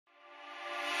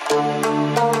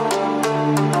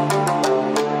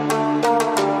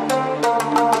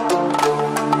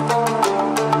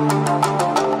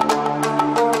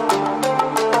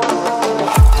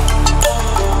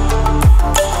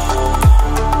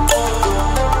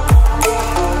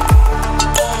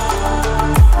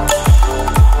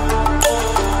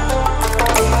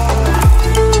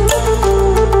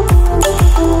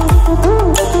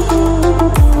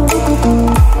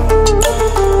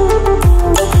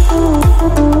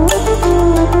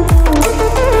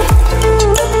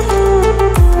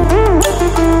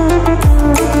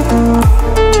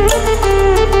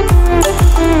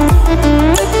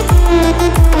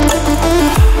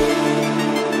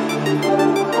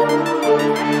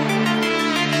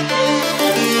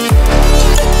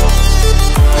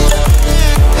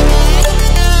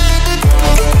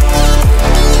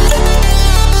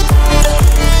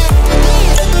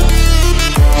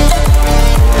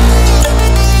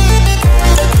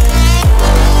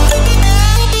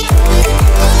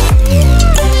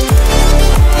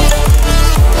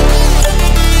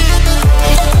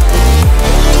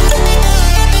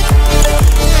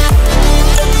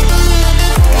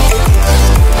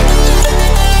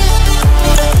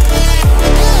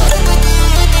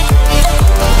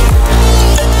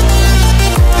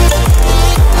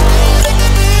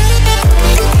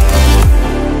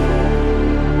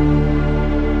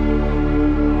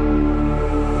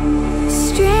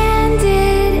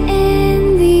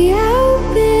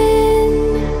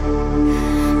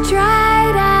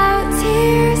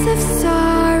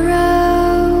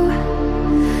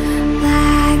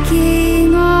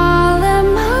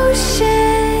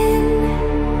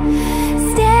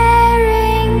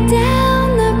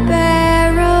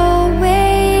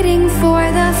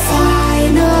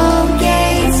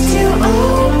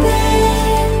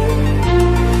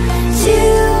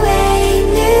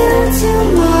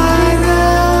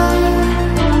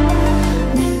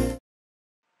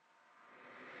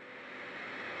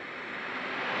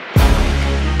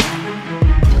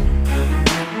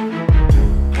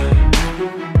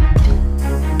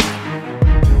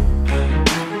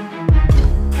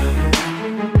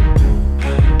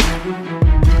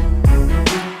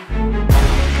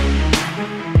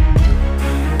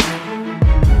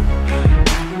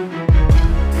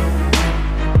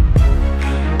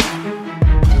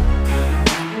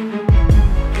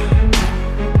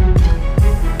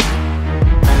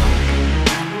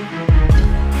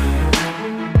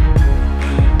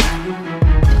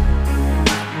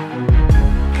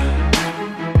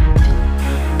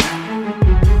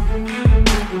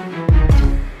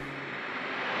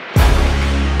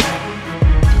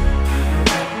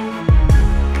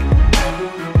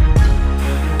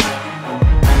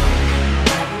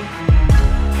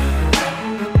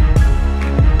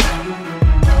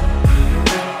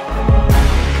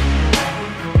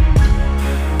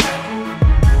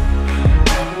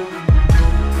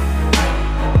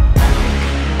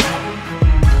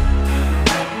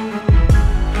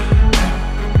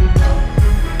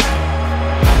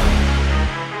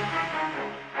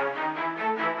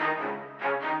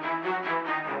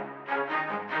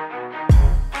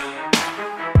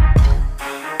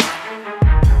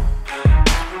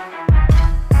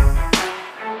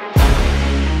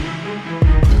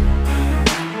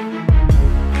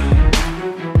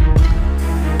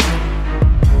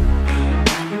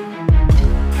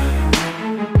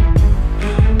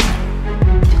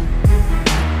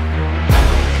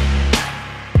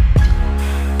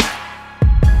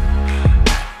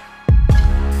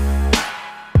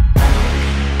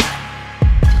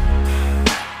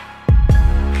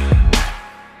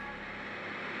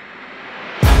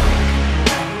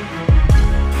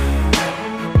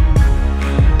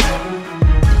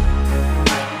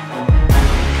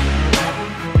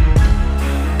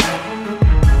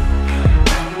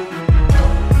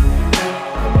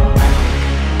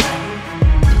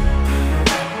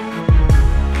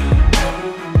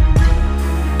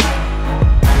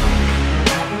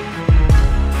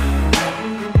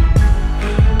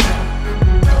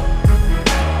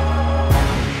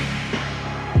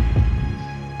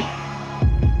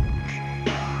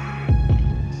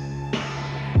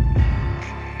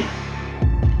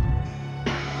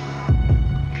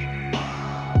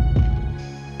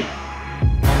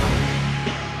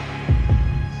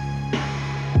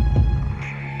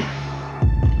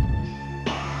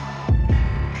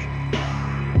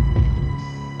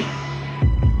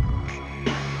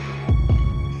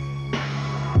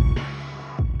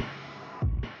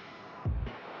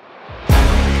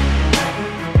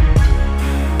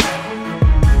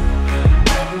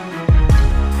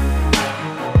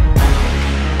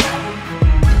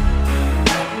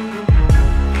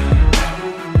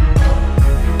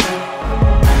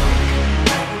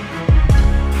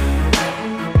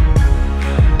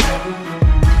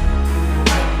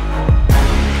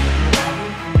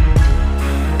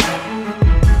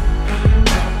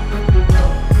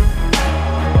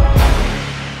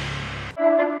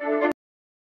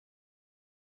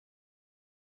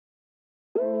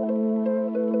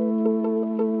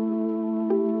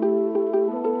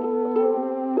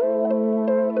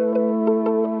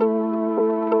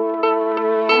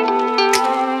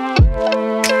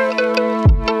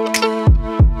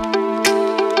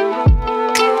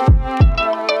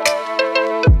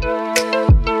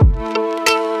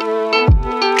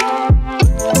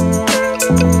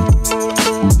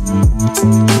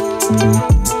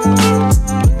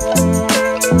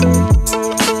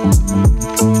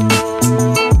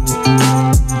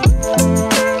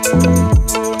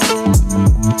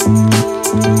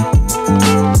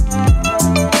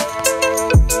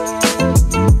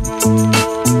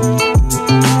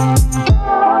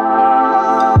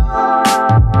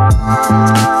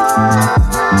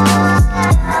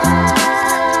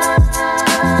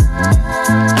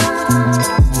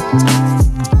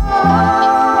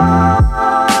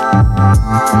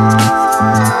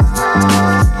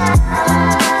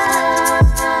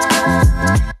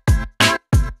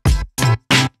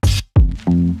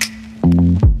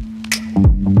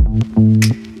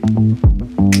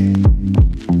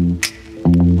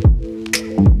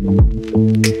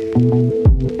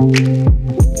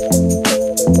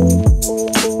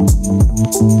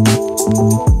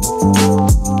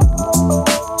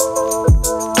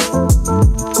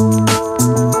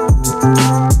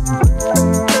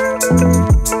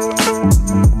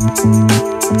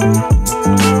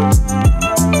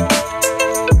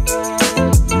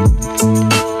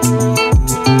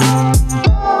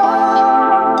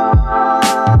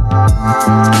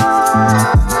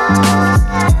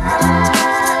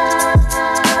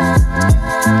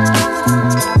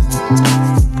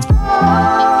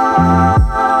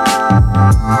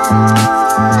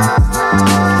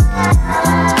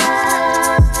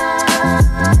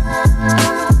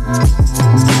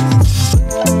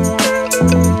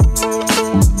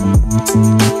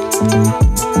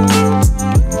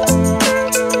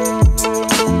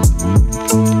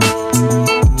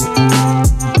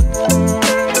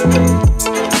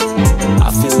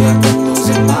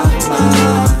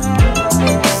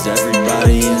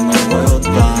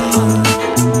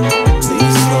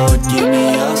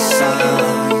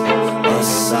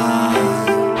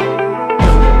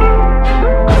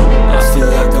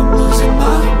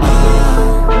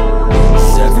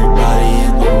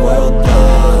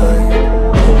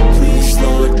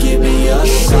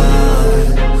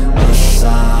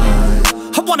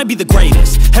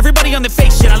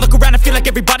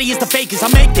Everybody is the fakest. I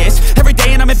make this every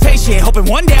day and I'm impatient, hoping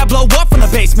one day I blow up from the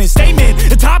basement. Statement,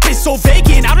 the top is so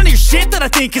vacant. I don't hear shit that I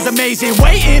think is amazing.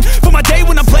 Waiting for my day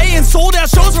when I'm playing sold out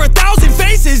shows for 1,000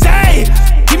 faces. Hey,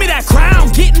 give me that crown,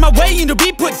 get in my way and to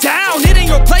be put down. It ain't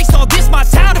your place, all this my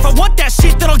town. If I want that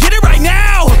shit, then I'll get it right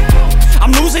now.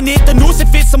 I'm losing it, the noose it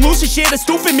fits, some losing shit, a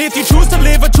stupid myth. You choose to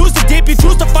live or choose to dip, you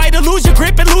choose to fight or lose your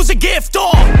grip and lose a gift.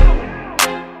 Oh,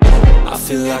 I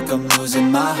feel like I'm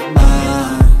losing my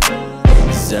mind.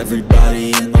 Is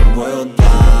everybody in the world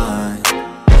blind?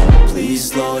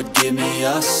 Please, Lord, give me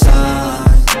a sign,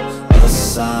 a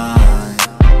sign.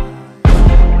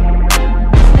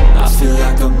 I feel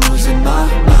like I'm losing my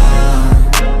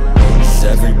mind. Is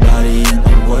everybody in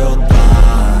the world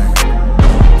blind?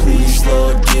 Please,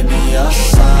 Lord, give me a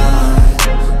sign,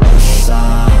 a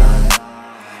sign.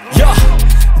 Yeah.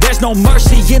 There's no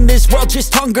mercy in this world,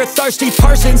 just hunger-thirsty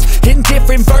persons in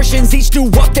different versions. Each new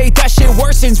update, that shit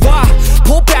worsens. Why?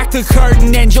 Pull back the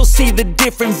curtain and you'll see the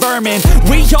different vermin.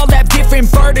 We all have different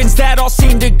burdens that all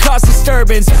seem to cause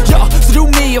disturbance. Yo, so do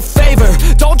me a favor,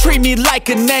 don't treat me like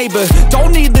a neighbor.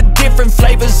 Don't need the different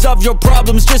flavors of your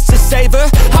problems just to savor.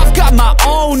 I've got my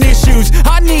own issues,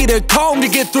 I need a comb to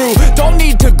get through. Don't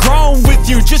need to groan with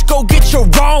you, just go get your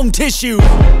own tissue.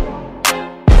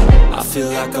 I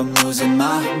feel like I'm losing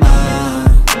my mind.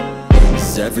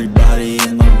 Is everybody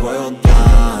in the world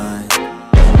blind?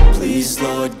 Please,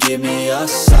 Lord, give me a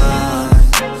sign,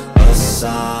 a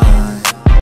sign.